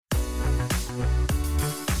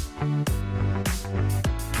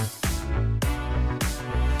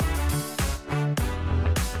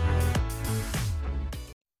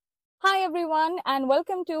everyone, and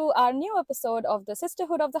welcome to our new episode of the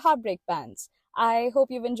Sisterhood of the Heartbreak Bands. I hope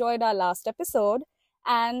you've enjoyed our last episode,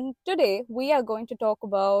 and today we are going to talk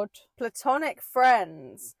about platonic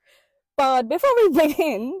friends. But before we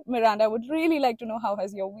begin, Miranda, I would really like to know, how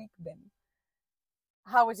has your week been?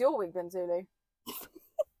 How has your week been, Zuli?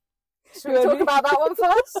 Should we talk about that one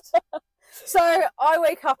first? So I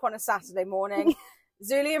wake up on a Saturday morning.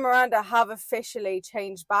 Zuli and Miranda have officially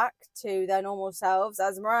changed back to their normal selves,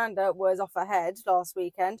 as Miranda was off her head last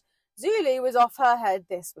weekend. Zuli was off her head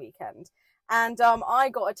this weekend. And I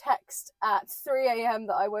got a text at 3 a.m.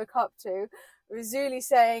 that I woke up to, with Zuli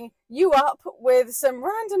saying, "You up?" with some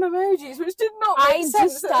random emojis, which did not make sense. I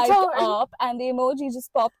just typed up and the emoji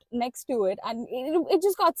just popped next to it and it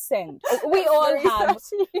just got sent. We all have.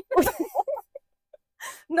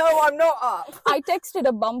 No, I'm not up. I texted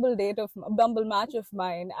a Bumble match of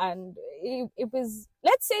mine, and it was,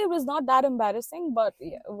 let's say it was not that embarrassing, but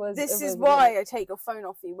yeah, it was. This is why I take your phone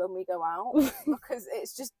off you when we go out, because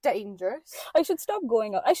it's just dangerous. I should stop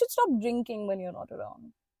going out. I should stop drinking when you're not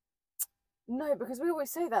around. No, because we always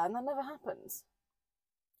say that and that never happens.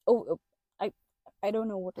 Oh, I don't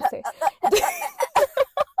know what to say.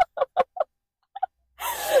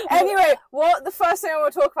 Anyway, the first thing I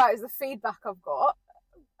want to talk about is the feedback I've got.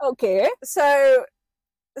 Okay. So,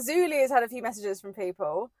 Zuli has had a few messages from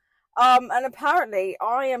people, and apparently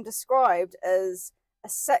I am described as a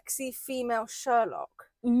sexy female Sherlock.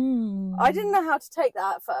 I didn't know how to take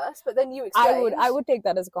that at first, but then you explained. I would take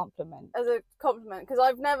that as a compliment. As a compliment, because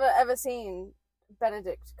I've never ever seen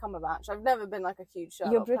Benedict Cumberbatch. I've never been like a huge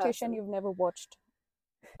Sherlock You're British person. and you've never watched.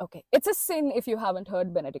 Okay, it's a sin if you haven't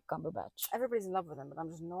heard Benedict Cumberbatch. Everybody's in love with him, but I'm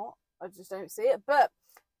just not. I just don't see it. But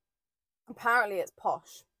apparently it's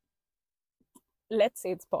posh. Let's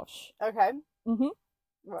say it's posh. Okay.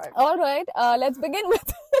 Right. All right. Let's begin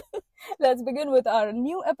with our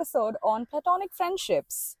new episode on platonic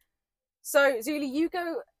friendships. So, Zuli, you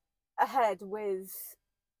go ahead with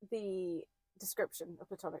the description of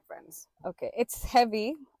platonic friends. Okay, it's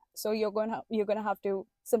heavy, so you're gonna have to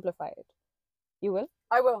simplify it. You will?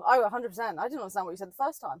 I will 100%. I didn't understand what you said the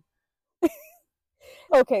first time.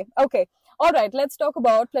 Okay. All right, let's talk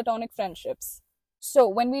about platonic friendships. So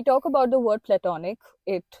when we talk about the word platonic,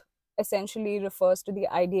 it essentially refers to the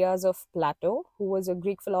ideas of Plato, who was a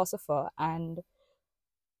Greek philosopher, and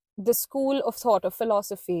the school of thought of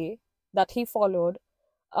philosophy that he followed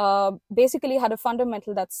basically had a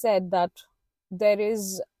fundamental that said that there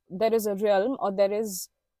is a realm, or there is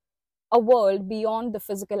a world beyond the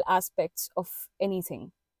physical aspects of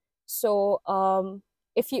anything. So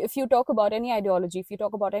if you talk about any ideology, if you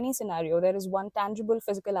talk about any scenario, there is one tangible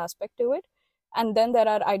physical aspect to it, and then there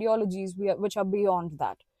are ideologies which are beyond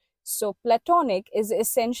that. So platonic is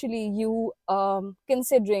essentially you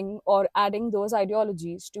considering or adding those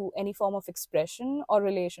ideologies to any form of expression or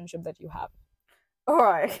relationship that you have. All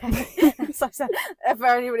right. Okay. So, for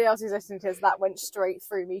anybody else who's listening to this, that went straight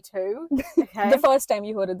through me too. Okay. The first time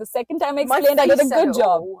you heard it. The second time I explained, I did a good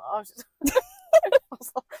job. I was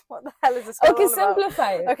like, what the hell is this going on about?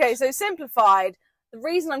 Simplified. Okay, so simplified. The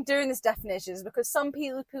reason I'm doing this definition is because some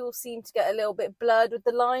people seem to get a little bit blurred with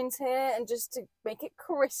the lines here, and just to make it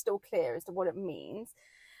crystal clear as to what it means.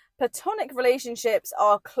 Platonic relationships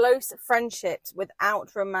are close friendships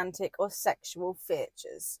without romantic or sexual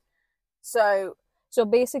features. So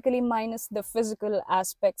basically minus the physical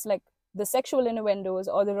aspects, like the sexual innuendos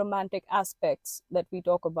or the romantic aspects that we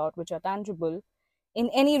talk about, which are tangible in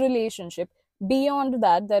any relationship. Beyond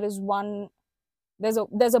that, there's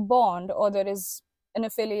a bond, or there is an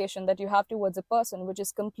affiliation that you have towards a person, which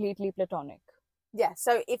is completely platonic. Yeah,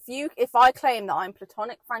 so if I claim that I'm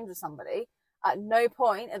platonic friends with somebody, at no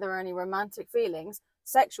point are there any romantic feelings,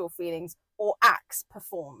 sexual feelings, or acts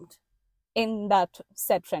performed. In that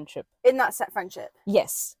set friendship.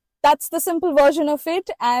 Yes. That's the simple version of it,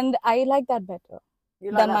 and I like that better.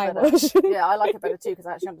 You like than that my better? version. Yeah, I like it better too, because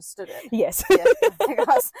I actually understood it. Yes. Yeah, I think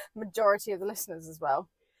that's the majority of the listeners as well.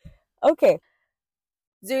 Okay.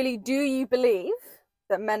 Zuli, do you believe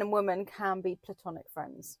that men and women can be platonic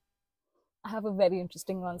friends? I have a very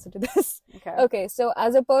interesting answer to this. Okay, so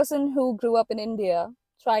as a person who grew up in India,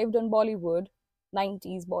 thrived on Bollywood,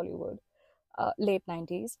 90s Bollywood, late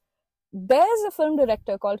 90s, there's a film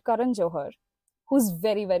director called Karan Johar, who's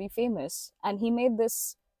very, very famous, and he made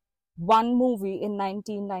this one movie in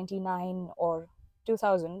 1999 or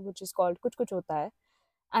 2000, which is called Kuch Kuch Hota Hai.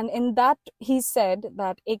 And in that, he said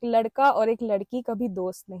that ek ladka aur ek ladki kabhi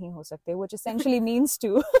dost nahi ho sakte, which essentially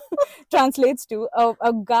translates to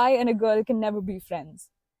a guy and a girl can never be friends.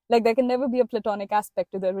 Like, there can never be a platonic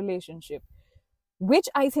aspect to their relationship. which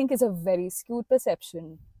I think is a very skewed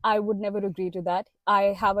perception. I would never agree to that.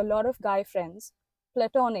 I have a lot of guy friends,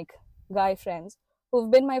 platonic guy friends,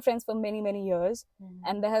 who've been my friends for many, many years,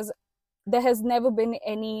 and there has never been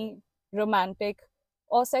any romantic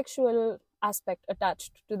or sexual aspect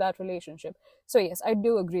attached to that relationship. So yes, I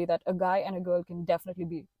do agree that a guy and a girl can definitely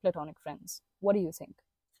be platonic friends. What do you think?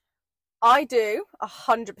 I do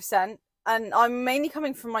 100%, and I'm mainly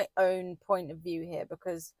coming from my own point of view here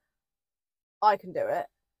because I can do it.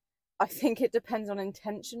 I think it depends on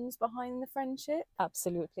intentions behind the friendship.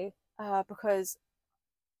 Absolutely. Because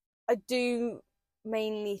I do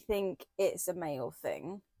mainly think it's a male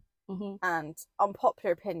thing. And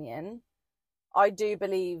unpopular opinion, I do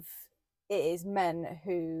believe it is men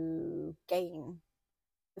who gain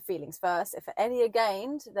the feelings first. If any are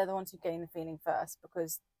gained, they're the ones who gain the feeling first,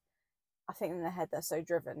 because I think in their head they're so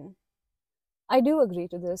driven. I do agree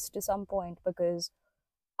to this to some point, because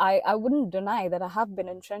I wouldn't deny that I have been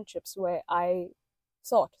in friendships where I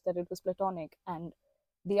thought that it was platonic and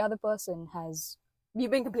the other person has...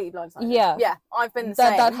 You've been completely blindsided. Yeah, I've been the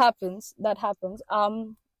same. That happens.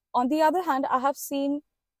 On the other hand, I have seen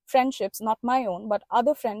friendships, not my own, but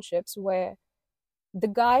other friendships, where the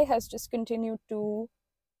guy has just continued to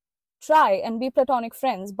try and be platonic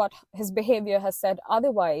friends, but his behavior has said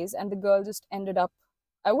otherwise, and the girl just ended up,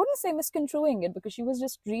 I wouldn't say misconstruing it, because she was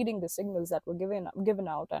just reading the signals that were given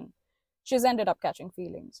out, and she's ended up catching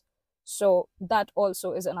feelings. So that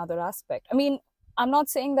also is another aspect. I mean, I'm not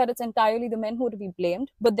saying that it's entirely the men who are to be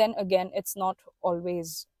blamed, but then again, it's not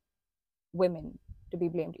always women to be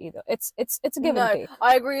blamed either. It's a give and take.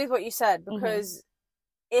 I agree with what you said, because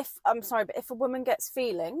if a woman gets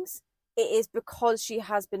feelings, it is because she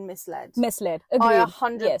has been misled. Agreed. I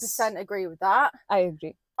 100% agree with that. I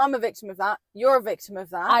agree. I'm a victim of that. You're a victim of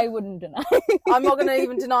that. I wouldn't deny. I'm not going to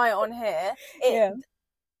even deny it on here.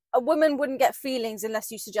 A woman wouldn't get feelings unless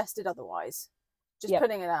you suggested otherwise. Just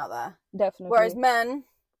putting it out there. Definitely. Whereas men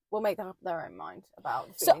will make up their own mind about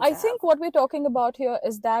the So I think what we're talking about here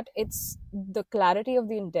is that it's the clarity of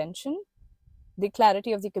the intention, the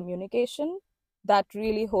clarity of the communication, that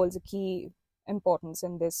really holds a key importance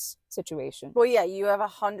in this situation. Well, yeah, you have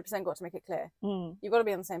 100% got to make it clear. You've got to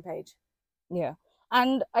be on the same page. Yeah.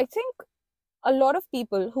 And I think a lot of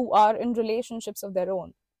people who are in relationships of their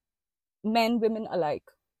own, men, women alike,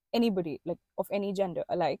 anybody, like of any gender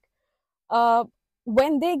alike,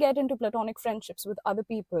 when they get into platonic friendships with other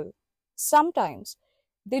people, sometimes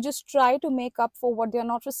they just try to make up for what they're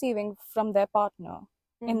not receiving from their partner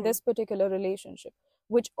in this particular relationship,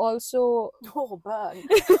 which also... Oh, burn.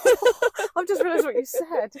 I've just realised what you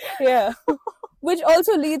said. Yeah. Which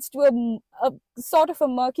also leads to a sort of a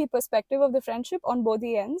murky perspective of the friendship on both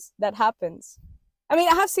the ends. That happens. I mean,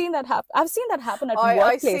 I have seen that happen. I've seen that happen at workplaces.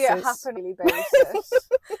 I see it happen on a daily basis.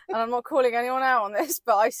 And I'm not calling anyone out on this,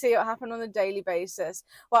 but I see it happen on a daily basis.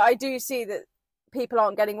 Well, I do see that people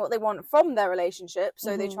aren't getting what they want from their relationship,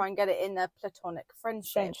 so they try and get it in their platonic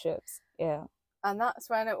friendships. Yeah. And that's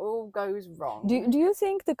when it all goes wrong. Do you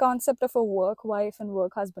think the concept of a work wife and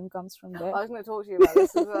work husband comes from there? I was going to talk to you about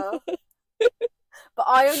this as well. But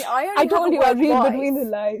I told you I read between the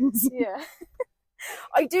lines. Yeah.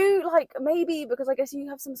 I do, like, maybe because I guess you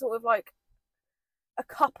have some sort of, like, a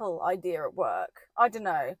couple idea at work. I don't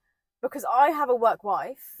know. Because I have a work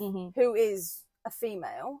wife who is a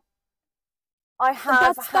female. I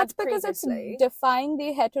have that's because previously. It's defying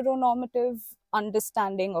the heteronormative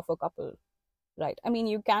understanding of a couple, right? I mean,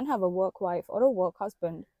 you can have a work wife or a work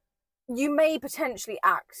husband. You may potentially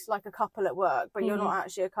act like a couple at work, but you're not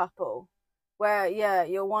actually a couple. Where, yeah,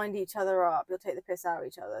 you'll wind each other up, you'll take the piss out of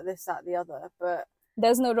each other, this, that, the other, but...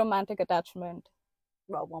 There's no romantic attachment.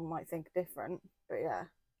 Well, one might think different, but yeah.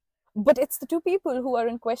 But it's the two people who are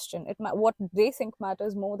in question. What they think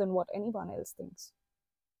matters more than what anyone else thinks.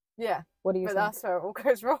 Yeah. What do you think? But that's where it all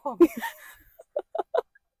goes wrong.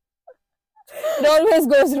 It always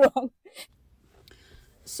goes wrong.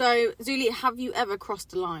 So, Zuli, have you ever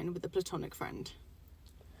crossed a line with a platonic friend?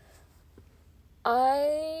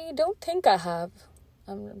 I don't think I have.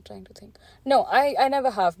 I'm trying to think. No, I never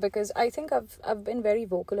have, because I think I've been very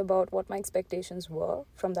vocal about what my expectations were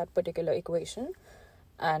from that particular equation,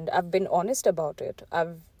 and I've been honest about it.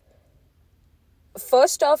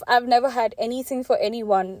 First off, I've never had anything for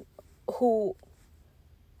anyone who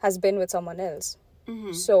has been with someone else.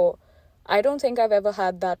 So I don't think I've ever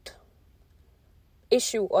had that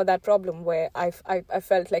issue or that problem where I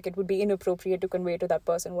felt like it would be inappropriate to convey to that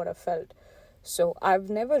person what I felt. So I've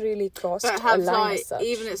never really crossed a line as such.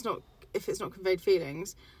 Even if it's not conveyed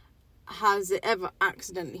feelings, has it ever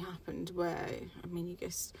accidentally happened where, I mean, you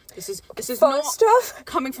guess this is not First,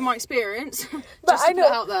 coming from my experience, but just to I know, put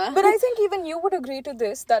it out there. but I think even you would agree to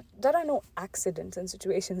this, that there are no accidents in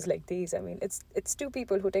situations like these. I mean, it's two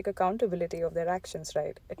people who take accountability of their actions,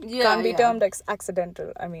 right? It can't be termed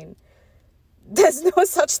accidental. I mean, there's no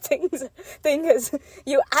such thing as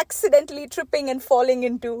you accidentally tripping and falling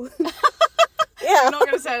into. Yeah. I'm not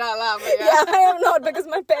going to say it out loud, but Yeah, I am not, because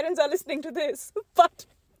my parents are listening to this. But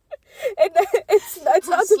it's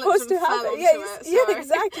not supposed to happen. Yeah,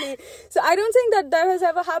 exactly. So I don't think that has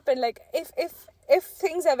ever happened. Like, if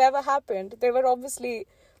things have ever happened, they were obviously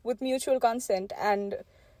with mutual consent, and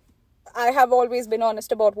I have always been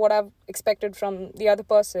honest about what I've expected from the other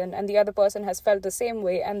person, and the other person has felt the same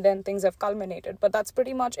way, and then things have culminated. But that's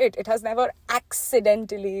pretty much it. It has never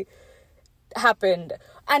accidentally happened.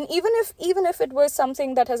 And even if it was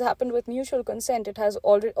something that has happened with mutual consent, it has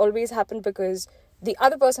always happened because the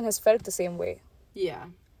other person has felt the same way. Yeah.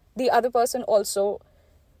 The other person also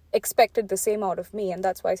expected the same out of me, and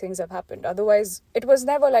that's why things have happened. Otherwise, it was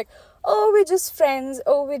never like, oh, we're just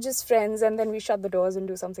friends, and then we shut the doors and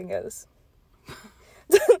do something else.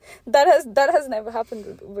 that has never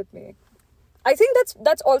happened with me. I think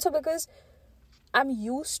that's also because I'm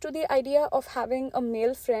used to the idea of having a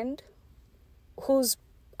male friend who's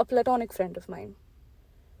a platonic friend of mine.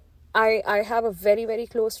 I have a very, very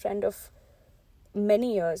close friend of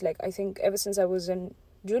many years. Like, I think ever since I was in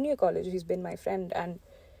junior college, he's been my friend, and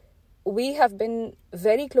we have been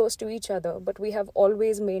very close to each other, but we have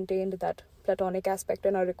always maintained that platonic aspect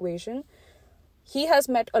in our equation. He has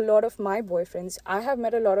met a lot of my boyfriends. I have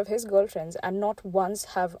met a lot of his girlfriends, and not once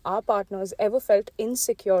have our partners ever felt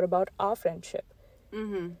insecure about our friendship.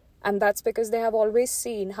 Mm-hmm. And that's because they have always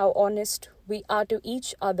seen how honest we are to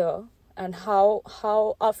each other, and how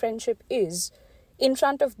our friendship is in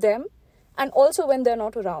front of them, and also when they're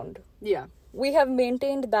not around. Yeah. We have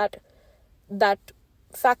maintained that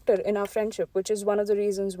factor in our friendship, which is one of the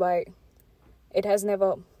reasons why it has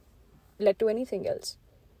never led to anything else.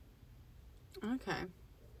 Okay.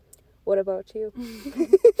 What about you?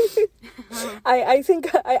 I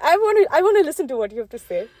think I want to listen to what you have to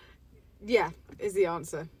say. Yeah, is the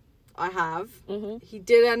answer. I have. Mm-hmm. He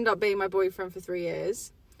did end up being my boyfriend for 3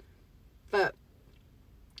 years. But,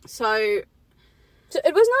 so it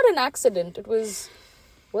was not an accident. It was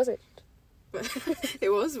it? it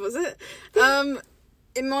was it?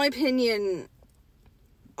 In my opinion,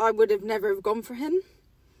 I would have never have gone for him.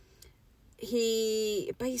 We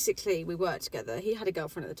worked together. He had a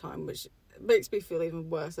girlfriend at the time, which makes me feel even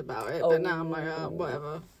worse about it. But now I'm like,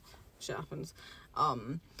 whatever. Shit happens.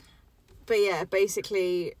 But yeah,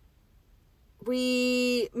 basically,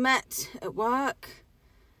 we met at work.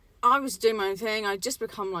 I was doing my own thing. I'd just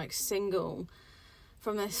become like single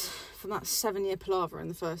from that 7-year palaver in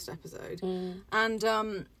the first episode.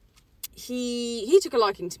 And he took a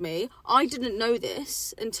liking to me. I didn't know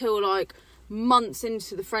this until like months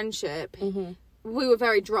into the friendship. Mm-hmm. We were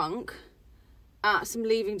very drunk at some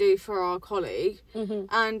leaving do for our colleague. Mm-hmm.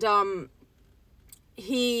 And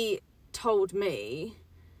he told me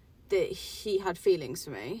that he had feelings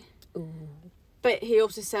for me. Ooh. But he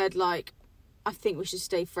also said, like, I think we should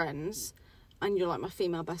stay friends, and you're like my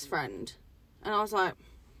female best friend. And I was like,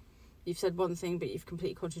 you've said one thing, but you've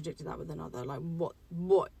completely contradicted that with another. Like,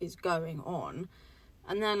 what is going on?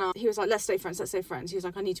 And then he was like, let's stay friends. He was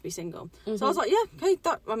like, I need to be single. Mm-hmm. So I was like, yeah, okay.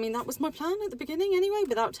 That was my plan at the beginning anyway,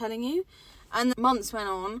 without telling you. And months went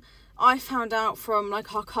on. I found out from,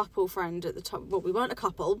 like, our couple friend at the time. Well, we weren't a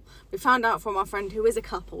couple. We found out from our friend who is a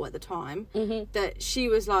couple at the time, mm-hmm. that she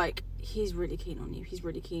was like, he's really keen on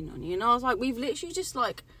you. And I was like, we've literally just,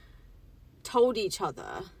 like, told each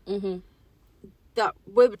other mm-hmm. that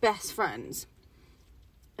we're best friends.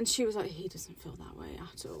 And she was like, he doesn't feel that way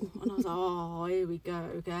at all. And I was like, oh, here we go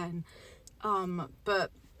again. But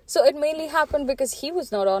so it mainly happened because he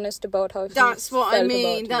was not honest about how he that's what felt I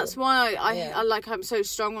mean. about That's you. why I'm so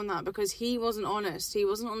strong on that, because he wasn't honest. He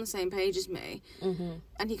wasn't on the same page as me. Mm-hmm.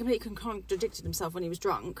 And he completely contradicted himself when he was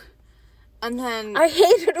drunk. And then I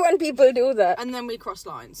hate it when people do that. And then we crossed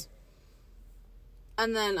lines.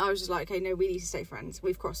 And then I was just like, okay, no, we need to stay friends.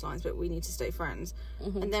 We've crossed lines, but we need to stay friends.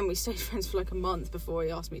 Mm-hmm. And then we stayed friends for like a month before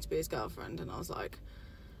he asked me to be his girlfriend. And I was like,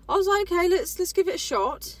 okay, let's give it a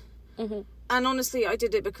shot. Mm-hmm. And honestly, I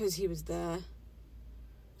did it because he was there.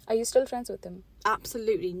 Are you still friends with him?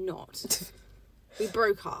 Absolutely not. We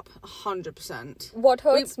broke up 100%. What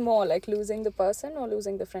hurts more, like losing the person or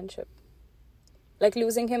losing the friendship? Like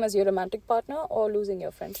losing him as your romantic partner or losing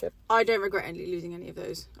your friendship? I don't regret losing any of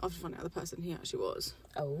those after finding out the person he actually was.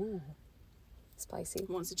 Oh, spicy.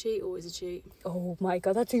 Once a cheat, always a cheat. Oh my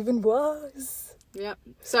god, that's even worse. Yep.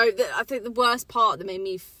 So I think the worst part that made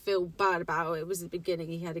me feel bad about it was at the beginning.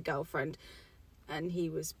 He had a girlfriend and he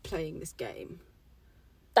was playing this game.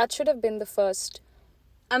 That should have been the first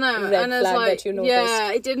I know, red and it's flag like, that you noticed.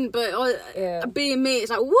 yeah, it didn't, but being me, it's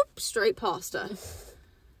like, whoop, straight past her.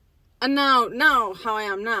 And now, how I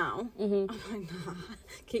am now, I'm like, nah,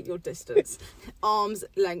 keep your distance. Arm's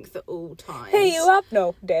length at all times. Hey, you up?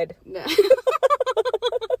 No, dead. No.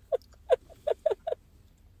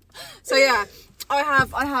 So yeah, I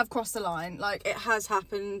have crossed the line. Like, it has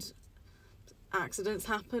happened. Accidents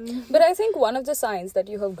happen. But I think one of the signs that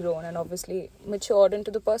you have grown and obviously matured into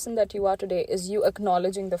the person that you are today is you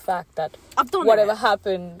acknowledging the fact that whatever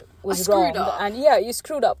happened was wrong. And yeah, you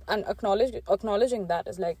screwed up, and acknowledging that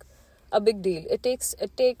is like a big deal. It takes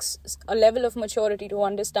a level of maturity to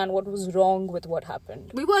understand what was wrong with what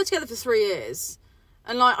happened. We were together for 3 years.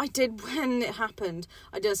 And like I did when it happened,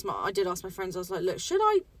 I did ask my friends, I was like, look, should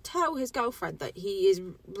I tell his girlfriend that he is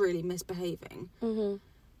really misbehaving? Mm-hmm.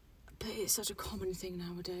 But it's such a common thing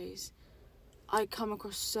nowadays. I come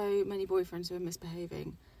across so many boyfriends who are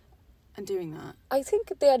misbehaving and doing that. I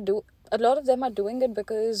think a lot of them are doing it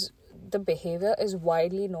because the behavior is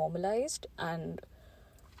widely normalized, and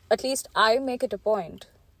at least I make it a point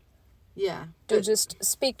to just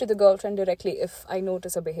speak to the girlfriend directly if I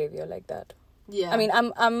notice a behavior like that. Yeah. I mean,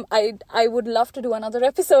 I would love to do another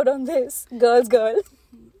episode on this, girl.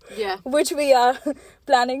 Yeah. Which we are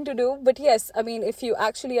planning to do. But yes, I mean, if you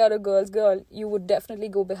actually are a girl's girl, you would definitely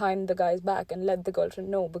go behind the guy's back and let the girlfriend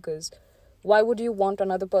know, because why would you want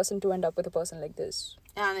another person to end up with a person like this?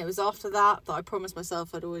 And it was after that I promised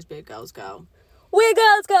myself I'd always be a girl's girl. We're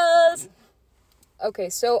girls! Okay,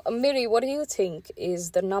 so Miri, what do you think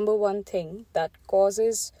is the number one thing that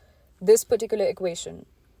causes this particular equation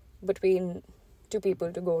between two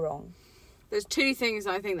people to go wrong? There's 2 things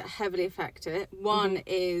I think that heavily affect it. One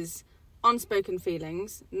is unspoken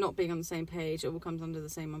feelings, not being on the same page, all comes under the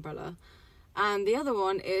same umbrella. And the other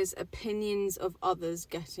one is opinions of others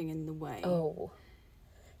getting in the way. Oh,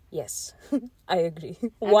 yes, I agree.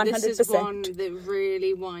 100%. And this is one that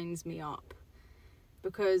really winds me up,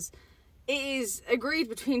 because it is agreed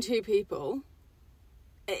between 2 people.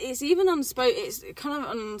 It's even unspoken. It's kind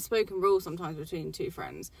of an unspoken rule sometimes between 2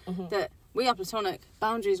 friends that we are platonic.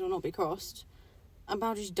 Boundaries will not be crossed, and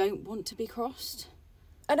boundaries don't want to be crossed.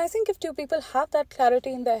 And I think if 2 people have that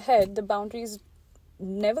clarity in their head, the boundaries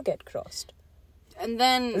never get crossed. And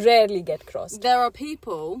then rarely get crossed. There are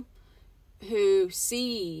people who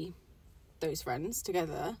see those friends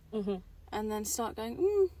together and then start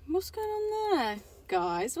going, what's going on there,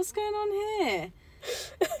 guys? What's going on here?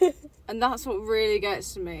 And that's what really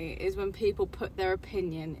gets to me, is when people put their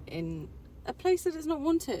opinion in a place that is not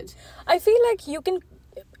wanted. I feel like you can,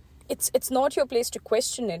 it's not your place to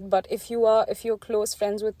question it, but if you're close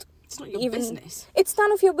friends with, it's not your business. It's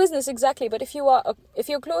none of your business, exactly. But if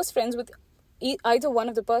you're close friends with either one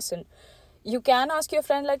of the person, you can ask your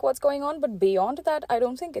friend like what's going on, but beyond that, I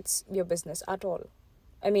don't think it's your business at all.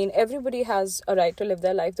 I mean, everybody has a right to live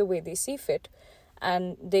their life the way they see fit,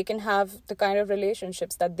 and they can have the kind of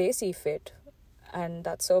relationships that they see fit and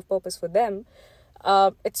that serve purpose for them.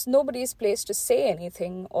 It's nobody's place to say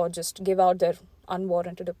anything or just give out their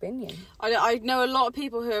unwarranted opinion. I know a lot of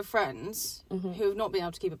people who are friends who have not been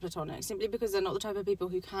able to keep it platonic simply because they're not the type of people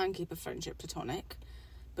who can keep a friendship platonic,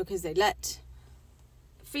 because they let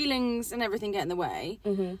feelings and everything get in the way.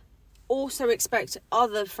 Also expect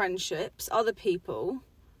other friendships, other people,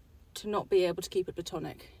 to not be able to keep it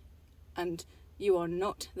platonic. And you are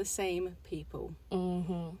not the same people.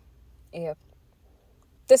 Yeah.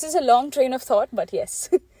 This is a long train of thought, but yes.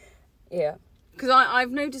 Yeah. Because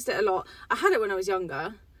I've noticed it a lot. I had it when I was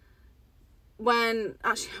younger.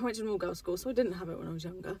 Actually, I went to an all-girls school, so I didn't have it when I was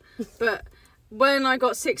younger. But when I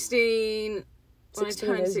got 16... When I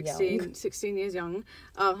turned 16 years young.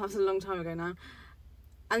 That was a long time ago now.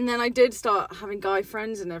 And then I did start having guy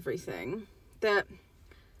friends and everything. That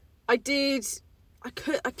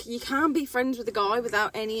you can be friends with a guy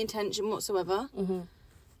without any intention whatsoever.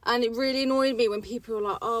 And it really annoyed me when people were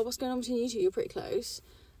like, oh, what's going on between you two? You're pretty close.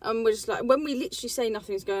 And we're just like, when we literally say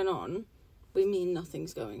nothing's going on, we mean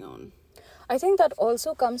nothing's going on. I think that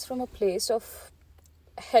also comes from a place of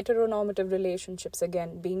heteronormative relationships,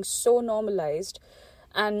 again, being so normalized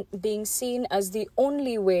and being seen as the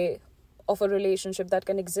only way of a relationship that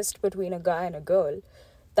can exist between a guy and a girl,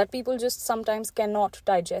 that people just sometimes cannot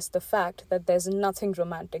digest the fact that there's nothing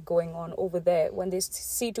romantic going on over there when they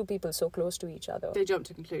see 2 people so close to each other. They jump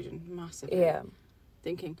to conclusion massively. Yeah.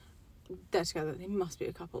 Thinking, they're together, they must be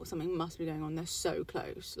a couple, something must be going on, they're so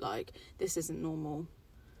close, like, this isn't normal.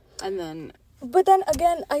 And then But then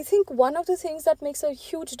again, I think one of the things that makes a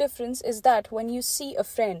huge difference is that when you see a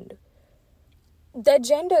friend, their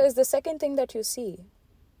gender is the second thing that you see.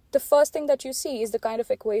 The first thing that you see is the kind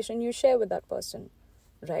of equation you share with that person,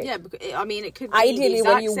 right? Yeah, I mean, it could be ideally the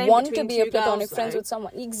when you exact same want to between be a two platonic girls, friends though. with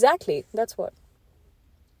someone. Exactly, that's what.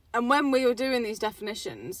 And when we were doing these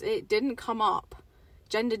definitions, it didn't come up.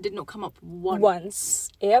 Gender did not come up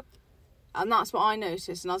once. Yep. And that's what I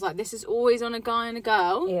noticed. And I was like, this is always on a guy and a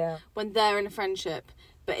girl when they're in a friendship.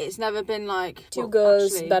 But it's never been like... two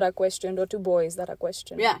girls that are questioned or two boys that are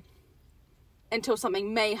questioned. Yeah. Until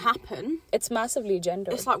something may happen. It's massively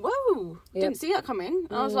gender. It's like, whoa, didn't see that coming.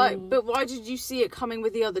 And I was like, but why did you see it coming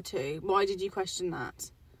with the other two? Why did you question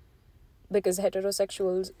that? Because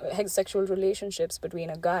heterosexual relationships between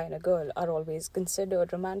a guy and a girl are always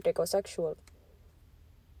considered romantic or sexual.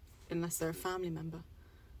 Unless they're a family member.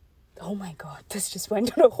 Oh my god, this just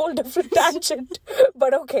went on a whole different tangent.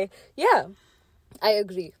 But okay, yeah, I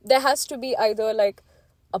agree. There has to be either like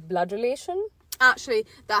a blood relation. Actually,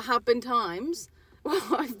 there have been times where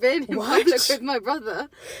I've been in public with my brother.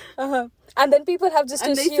 And then people have just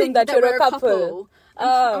assumed that you're a couple.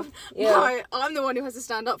 Yeah. I'm the one who has to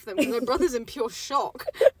stand up for them because my brother's in pure shock.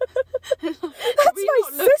 That's my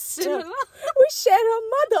sister. We share a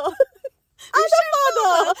mother. And a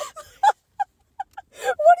father.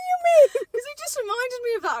 What do you mean? Because it just reminded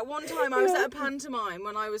me of that one time I was at a pantomime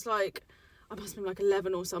when I was like, I must have been like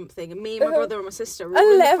 11 or something, and me and my brother and my sister were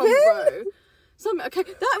all in the front row. Okay,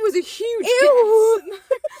 that was a huge guess.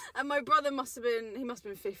 And my brother he must have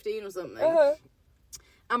been 15 or something.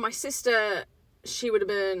 And my sister, she would have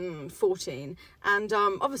been 14. And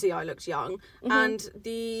obviously I looked young. And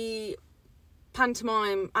the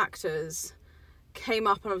pantomime actors came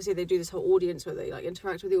up, and obviously they do this whole audience where they like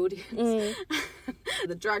interact with the audience.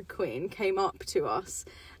 The drag queen came up to us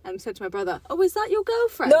and said to my brother, "Oh, is that your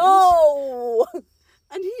girlfriend?" No.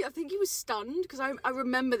 And I think he was stunned because I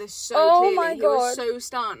remember this so clearly. My God. He was so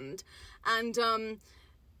stunned, and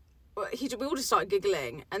we all just started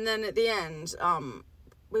giggling. And then at the end,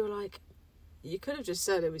 we were like, "You could have just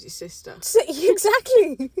said it was your sister."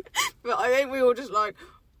 Exactly. But I think we were just like,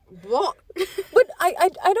 what? But I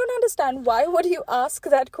don't understand, why would you ask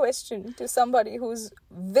that question to somebody who's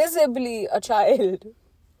visibly a child?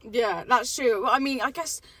 Yeah, that's true. I mean, I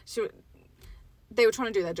guess they were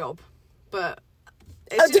trying to do their job, but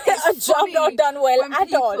it's a job not done well when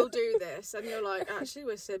at all. People do this, and you're like, actually,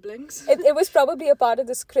 we're siblings. It was probably a part of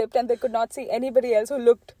the script, and they could not see anybody else who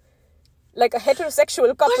looked like a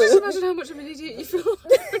heterosexual couple. I just imagine how much of an idiot you feel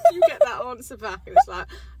when you get that answer back, and it's like,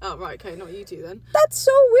 oh right, okay, not you two then. That's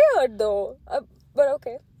so weird, though. But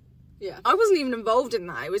okay. Yeah, I wasn't even involved in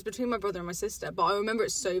that. It was between my brother and my sister, but I remember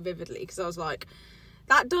it so vividly because I was like,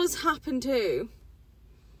 that does happen too.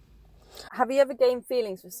 Have you ever gained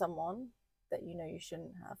feelings for someone that you know you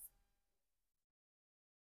shouldn't have?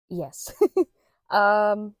 Yes.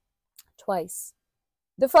 Twice.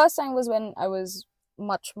 The first time was when I was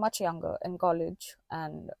much younger in college,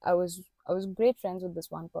 and I was great friends with this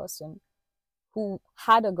one person who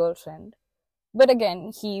had a girlfriend, but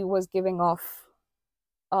again he was giving off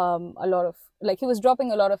a lot of, like, he was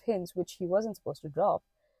dropping a lot of hints which he wasn't supposed to drop,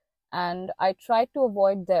 and I tried to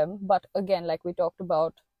avoid them, but again, like we talked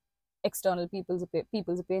about, external people's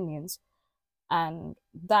opinions, and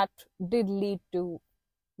that did lead to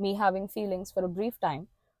me having feelings for a brief time.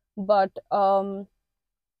 But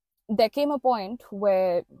there came a point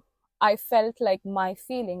where I felt like my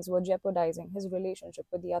feelings were jeopardizing his relationship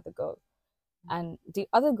with the other girl, and the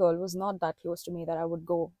other girl was not that close to me that I would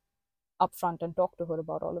go up front and talk to her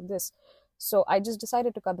about all of this. So I just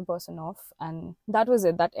decided to cut the person off, and that was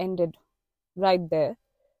it. That ended right there.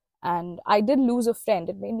 And I did lose a friend.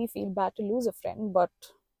 It made me feel bad to lose a friend, but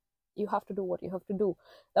you have to do what you have to do.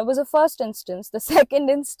 That was the first instance. The second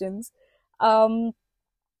instance, when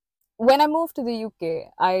I moved to the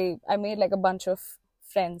UK, I made like a bunch of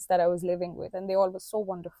friends that I was living with, and they all were so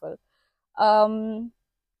wonderful.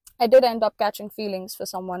 I did end up catching feelings for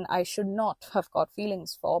someone I should not have caught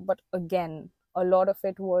feelings for, but again, a lot of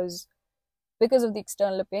it was because of the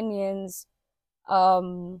external opinions.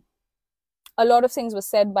 A lot of things were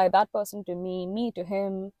said by that person to me to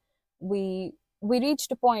him. We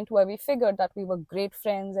reached a point where we figured that we were great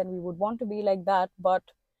friends and we would want to be like that, but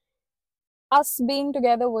us being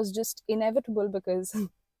together was just inevitable because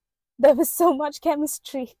there was so much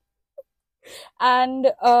chemistry.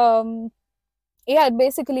 And yeah, it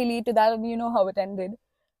basically led to that, and you know how it ended.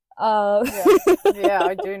 Yeah,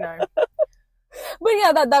 I do know. But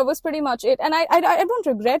yeah, that was pretty much it, and I don't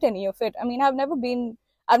regret any of it. I mean, I've never been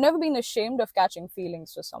ashamed of catching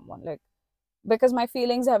feelings for someone, like, because my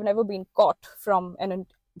feelings have never been caught from an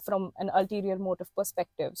from an ulterior motive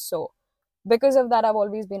perspective. So because of that, I've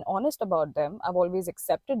always been honest about them. I've always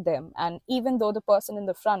accepted them. And even though the person in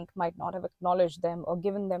the front might not have acknowledged them or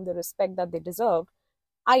given them the respect that they deserved,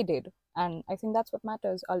 I did. And I think that's what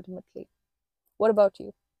matters ultimately. What about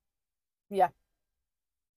you? Yeah.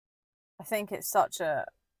 I think it's such a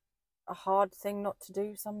hard thing not to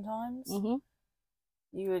do sometimes. Mm-hmm.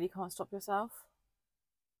 You really can't stop yourself.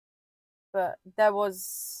 But there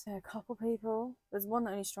was a couple people. There's one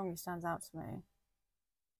that only strongly stands out to me.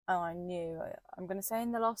 And I knew, I'm going to say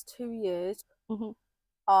in the last 2 years. Mm-hmm.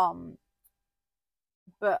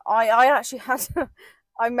 But I actually had,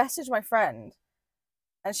 I messaged my friend,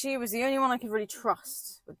 and she was the only one I could really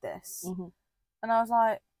trust with this. Mm-hmm. And I was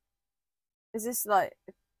like, is this like,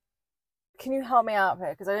 can you help me out here?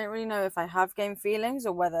 Because I don't really know if I have game feelings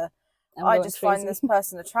or whether I just find this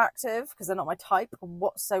person attractive because they're not my type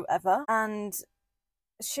whatsoever. And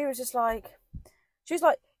she was like,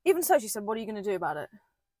 even so, she said, what are you going to do about it?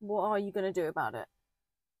 What are you going to do about it?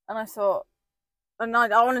 And I thought, and I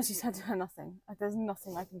honestly said to her, nothing. Like, there's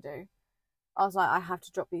nothing I can do. I was like, I have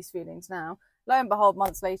to drop these feelings now. Lo and behold,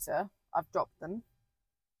 months later, I've dropped them.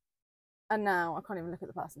 And now I can't even look at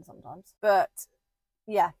the person sometimes. But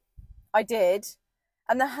yeah, I did.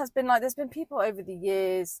 And there's been people over the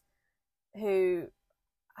years who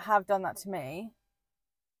have done that to me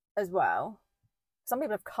as well. Some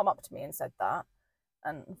people have come up to me and said that.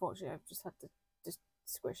 And unfortunately, I've just had to just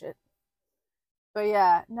squish it. But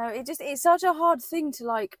yeah, no, it's such a hard thing to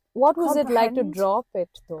like. What was it like to drop it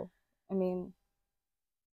though? I mean,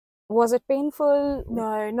 was it painful?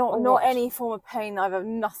 No, not any form of pain.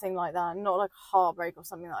 Nothing like that. Not like heartbreak or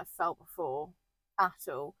something that I felt before at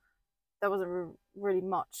all. There wasn't really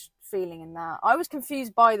much feeling in that. I was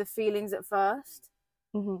confused by the feelings at first.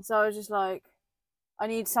 Mm-hmm. So I was just like, I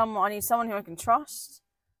need someone who I can trust,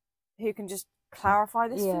 who can just clarify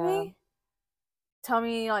this for me. Tell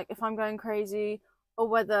me like if I'm going crazy or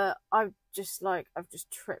whether I've just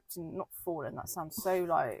tripped and not fallen. That sounds so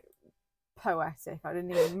like poetic. I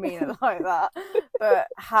didn't even mean it like that. But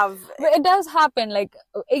it does happen. Like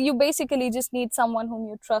you basically just need someone whom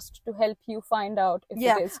you trust to help you find out if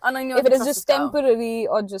it is, and I know if it is just temporary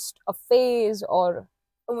or just a phase or.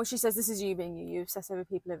 And when she says this is you being you obsess over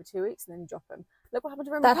people over 2 weeks and then you drop them. Look what happened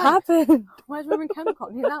to Roman That happened. Where's Roman Chemical?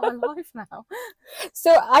 He's out of my life now.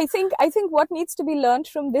 So I think what needs to be learned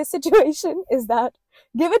from this situation is that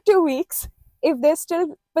give it 2 weeks. If they're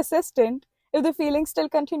still persistent, if the feelings still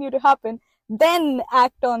continue to happen, then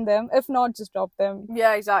act on them. If not, just drop them.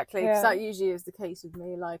 Yeah, exactly. Because that usually is the case with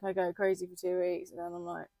me. Like I go crazy for 2 weeks and then I'm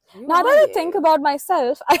like, now that I think about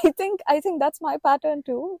myself, I think that's my pattern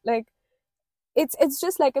too. Like it's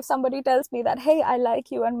just like if somebody tells me that, hey, I like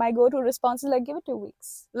you, and my go-to response is like, give it 2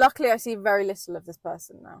 weeks. Luckily, I see very little of this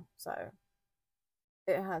person now, so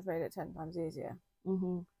it has made it 10 times easier.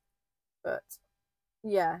 Mm-hmm. But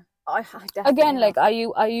yeah, I definitely again, like, are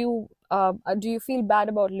you do you feel bad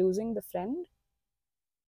about losing the friend?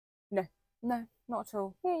 No, not at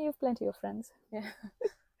all. Yeah, you have plenty of friends. Yeah.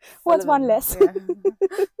 What's one less? Yeah.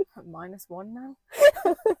 -1 now.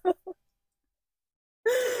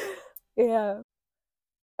 Yeah.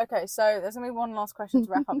 Okay, so there's going to be one last question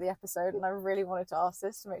to wrap up the episode, and I really wanted to ask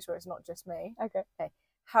this to make sure it's not just me. Okay.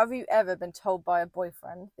 Have you ever been told by a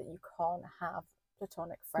boyfriend that you can't have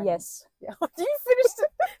platonic friends? Yes. Yeah. You finished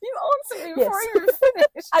it. You answered me before I even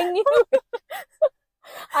finished.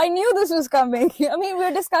 I knew this was coming. I mean,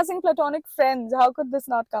 we're discussing platonic friends. How could this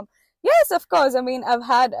not come? Yes, of course. I mean, I've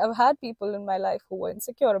had people in my life who were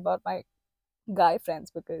insecure about my guy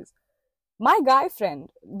friends because my guy friend,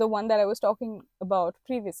 the one that I was talking about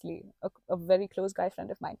previously, a very close guy friend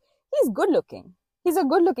of mine, he's good looking. He's a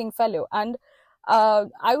good looking fellow. And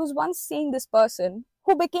I was once seeing this person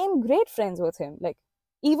who became great friends with him, like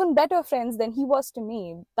even better friends than he was to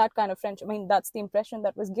me. That kind of friendship. I mean, that's the impression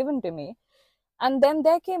that was given to me. And then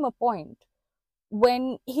there came a point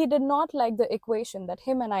when he did not like the equation that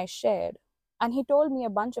him and I shared. And he told me a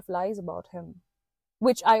bunch of lies about him,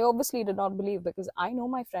 which I obviously did not believe because I know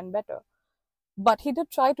my friend better. But he did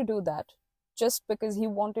try to do that just because he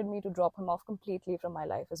wanted me to drop him off completely from my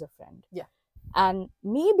life as a friend. Yeah. And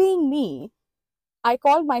me being me, I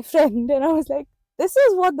called my friend and I was like, this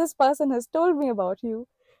is what this person has told me about you.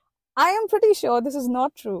 I am pretty sure this is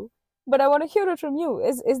not true, but I want to hear it from you.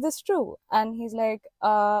 Is this true? And he's like,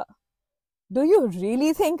 do you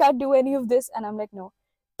really think I'd do any of this? And I'm like, no.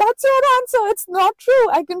 That's your answer. It's not true.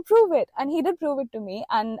 I can prove it. And he did prove it to me.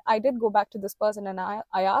 And I did go back to this person and I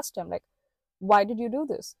asked him, like, why did you do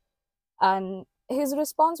this? And his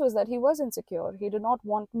response was that he was insecure. He did not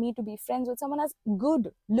want me to be friends with someone as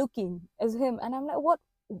good looking as him. And I'm like, what?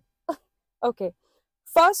 Okay,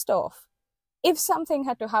 First off, if something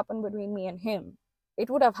had to happen between me and him, it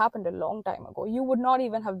would have happened a long time ago. You would not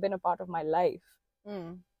even have been a part of my life.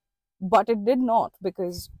 But it did not,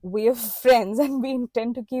 because we are friends and we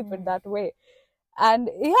intend to keep it that way. And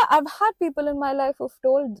yeah, I've had people in my life who've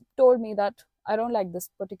told me that I don't like this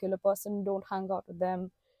particular person, don't hang out with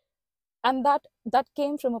them. And that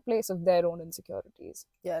came from a place of their own insecurities.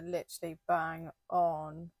 Yeah, literally bang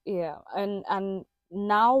on. Yeah. And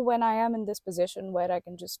now when I am in this position where I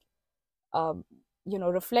can just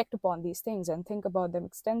reflect upon these things and think about them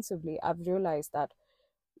extensively, I've realized that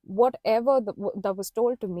whatever that was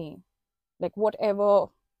told to me, like whatever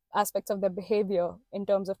aspects of their behavior in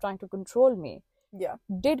terms of trying to control me,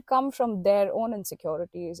 did come from their own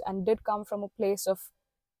insecurities and did come from a place of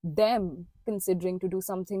them considering to do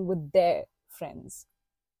something with their friends.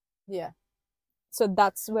 Yeah. So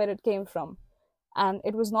that's where it came from. And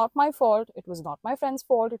it was not my fault. It was not my friend's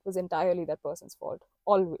fault. It was entirely that person's fault,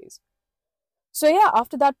 always. So yeah,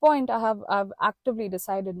 after that point, I've actively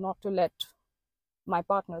decided not to let my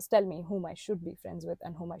partners tell me whom I should be friends with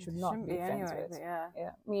and whom I should not be friends with. Yeah.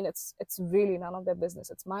 I mean, it's really none of their business.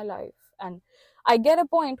 It's my life. And I get a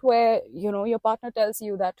point where, your partner tells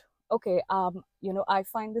you that, okay, I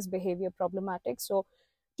find this behavior problematic. So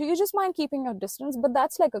do you just mind keeping your distance? But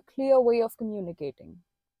that's like a clear way of communicating.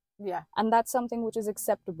 Yeah. And that's something which is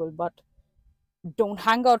acceptable. But don't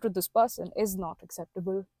hang out with this person is not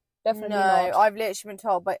acceptable. Definitely not. No, I've literally been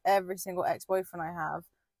told by every single ex-boyfriend I have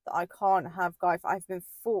that I can't have I've been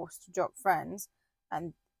forced to drop friends,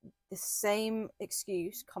 and the same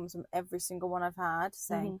excuse comes from every single one I've had,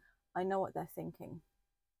 saying, I know what they're thinking.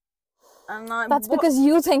 And that's because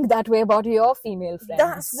you think that way about your female friends.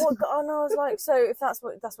 That's what, and I was like, so if that's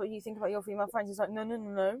what you think about your female friends, he's like, no,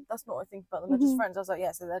 that's not what I think about them. They're just friends. I was like,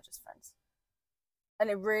 yeah, so they're just friends. And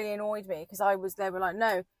it really annoyed me because they were like,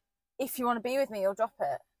 no, if you want to be with me, you'll drop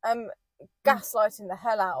it. Gaslighting the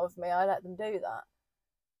hell out of me. I let them do that.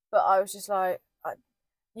 But I was just like,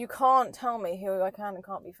 you can't tell me who I can and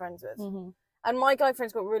can't be friends with. And my guy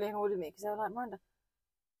friends got really annoyed with me because they were like, Miranda,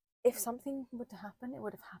 if something would happen, it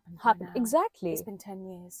would have happened. Exactly. It's been 10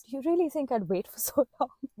 years. Do you really think I'd wait for so long?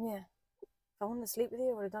 Yeah. If I wanted to sleep with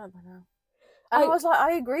you, I would have done it by now. And I was like,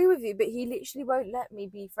 I agree with you, but he literally won't let me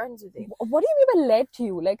be friends with you. What do you mean by let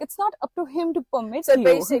you? Like, it's not up to him to permit you.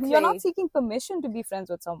 Basically, you're not seeking permission to be friends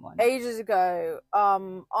with someone. Ages ago,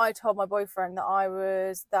 I told my boyfriend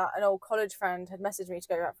that an old college friend had messaged me to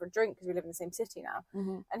go out for a drink because we live in the same city now.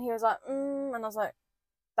 And he was like, and I was like,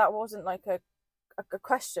 that wasn't like a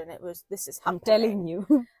question. It was, this is happening. I'm telling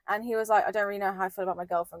you. And he was like, I don't really know how I feel about my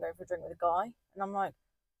girlfriend going for a drink with a guy. And I'm like,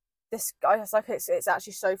 this guy, was like, it's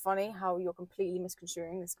actually so funny how you're completely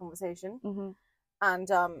misconstruing this conversation. And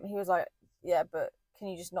he was like, yeah, but can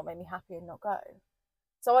you just not make me happy and not go?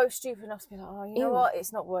 So I was stupid enough to be like, oh, you know what?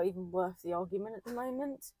 It's not even worth the argument at the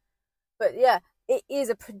moment. But yeah, it is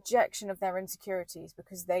a projection of their insecurities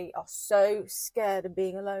because they are so scared of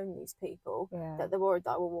being alone, these people, that they're worried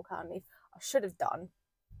that I will walk out and leave. I should have done,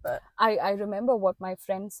 but I remember what my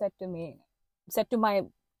friend said to my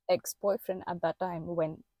ex-boyfriend at that time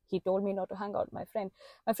when he told me not to hang out with my friend.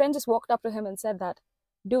 My friend just walked up to him and said that,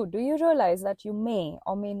 dude, do you realize that you may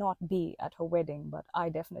or may not be at her wedding, but I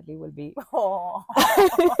definitely will be. Oh,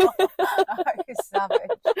 that is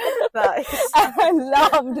savage. I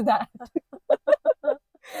loved that.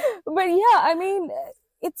 But yeah, I mean,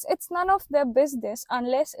 it's none of their business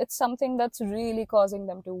unless it's something that's really causing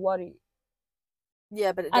them to worry.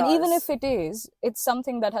 Yeah, but and even if it is, it's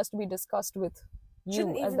something that has to be discussed with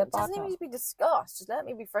you as their partner. It doesn't even need to be discussed. Just let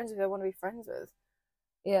me be friends with who I want to be friends with.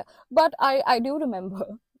 Yeah, but I do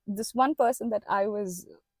remember this one person that I was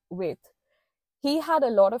with. He had a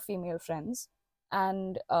lot of female friends,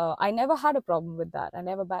 and I never had a problem with that. I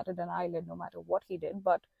never batted an eyelid no matter what he did.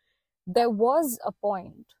 But there was a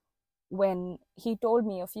point when he told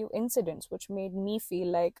me a few incidents which made me feel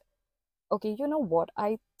like, okay, you know what?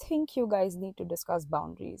 I think you guys need to discuss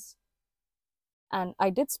boundaries. And I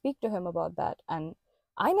did speak to him about that. And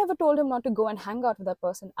I never told him not to go and hang out with that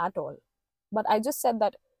person at all. But I just said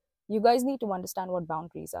that you guys need to understand what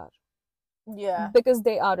boundaries are. Yeah. Because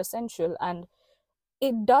they are essential. And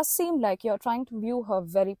it does seem like you're trying to view her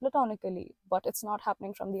very platonically, but it's not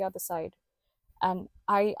happening from the other side. And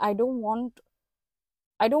I don't want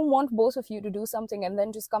both of you to do something and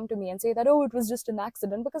then just come to me and say that, oh, it was just an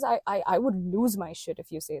accident, because I would lose my shit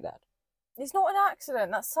if you say that. It's not an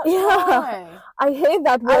accident. That's such a lie. I hate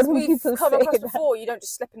that word. As when we've people come say across that. before, you don't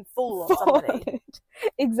just slip and fall on somebody.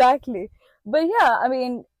 Exactly. But yeah, I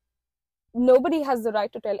mean, nobody has the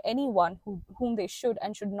right to tell anyone whom they should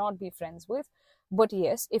and should not be friends with. But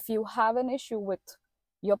yes, if you have an issue with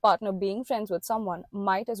your partner being friends with someone,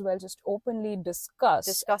 might as well just openly discuss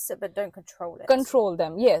it, but don't control it. Control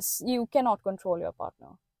them. Yes, you cannot control your partner.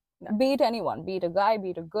 No. Be it anyone, be it a guy,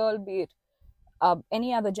 be it a girl, be it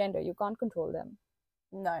any other gender, you can't control them.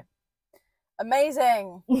 No.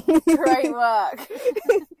 Amazing. Great work.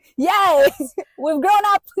 Yay! We've grown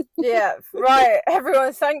up. Yeah, right.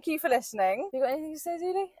 Everyone, thank you for listening. You got anything to say,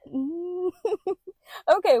 Zuli?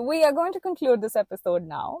 Okay, we are going to conclude this episode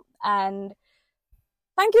now. And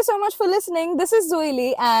thank you so much for listening. This is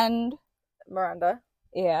Zuili and Miranda.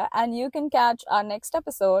 Yeah, and you can catch our next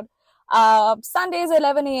episode Sundays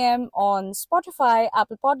 11 a.m. on Spotify,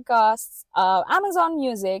 Apple Podcasts, Amazon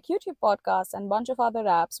Music, YouTube Podcasts, and a bunch of other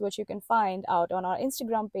apps, which you can find out on our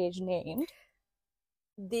Instagram page named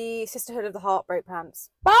The Sisterhood of the Heartbreak Pants.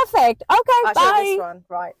 Perfect. Okay, Actually, bye. this one,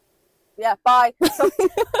 right. Yeah, bye.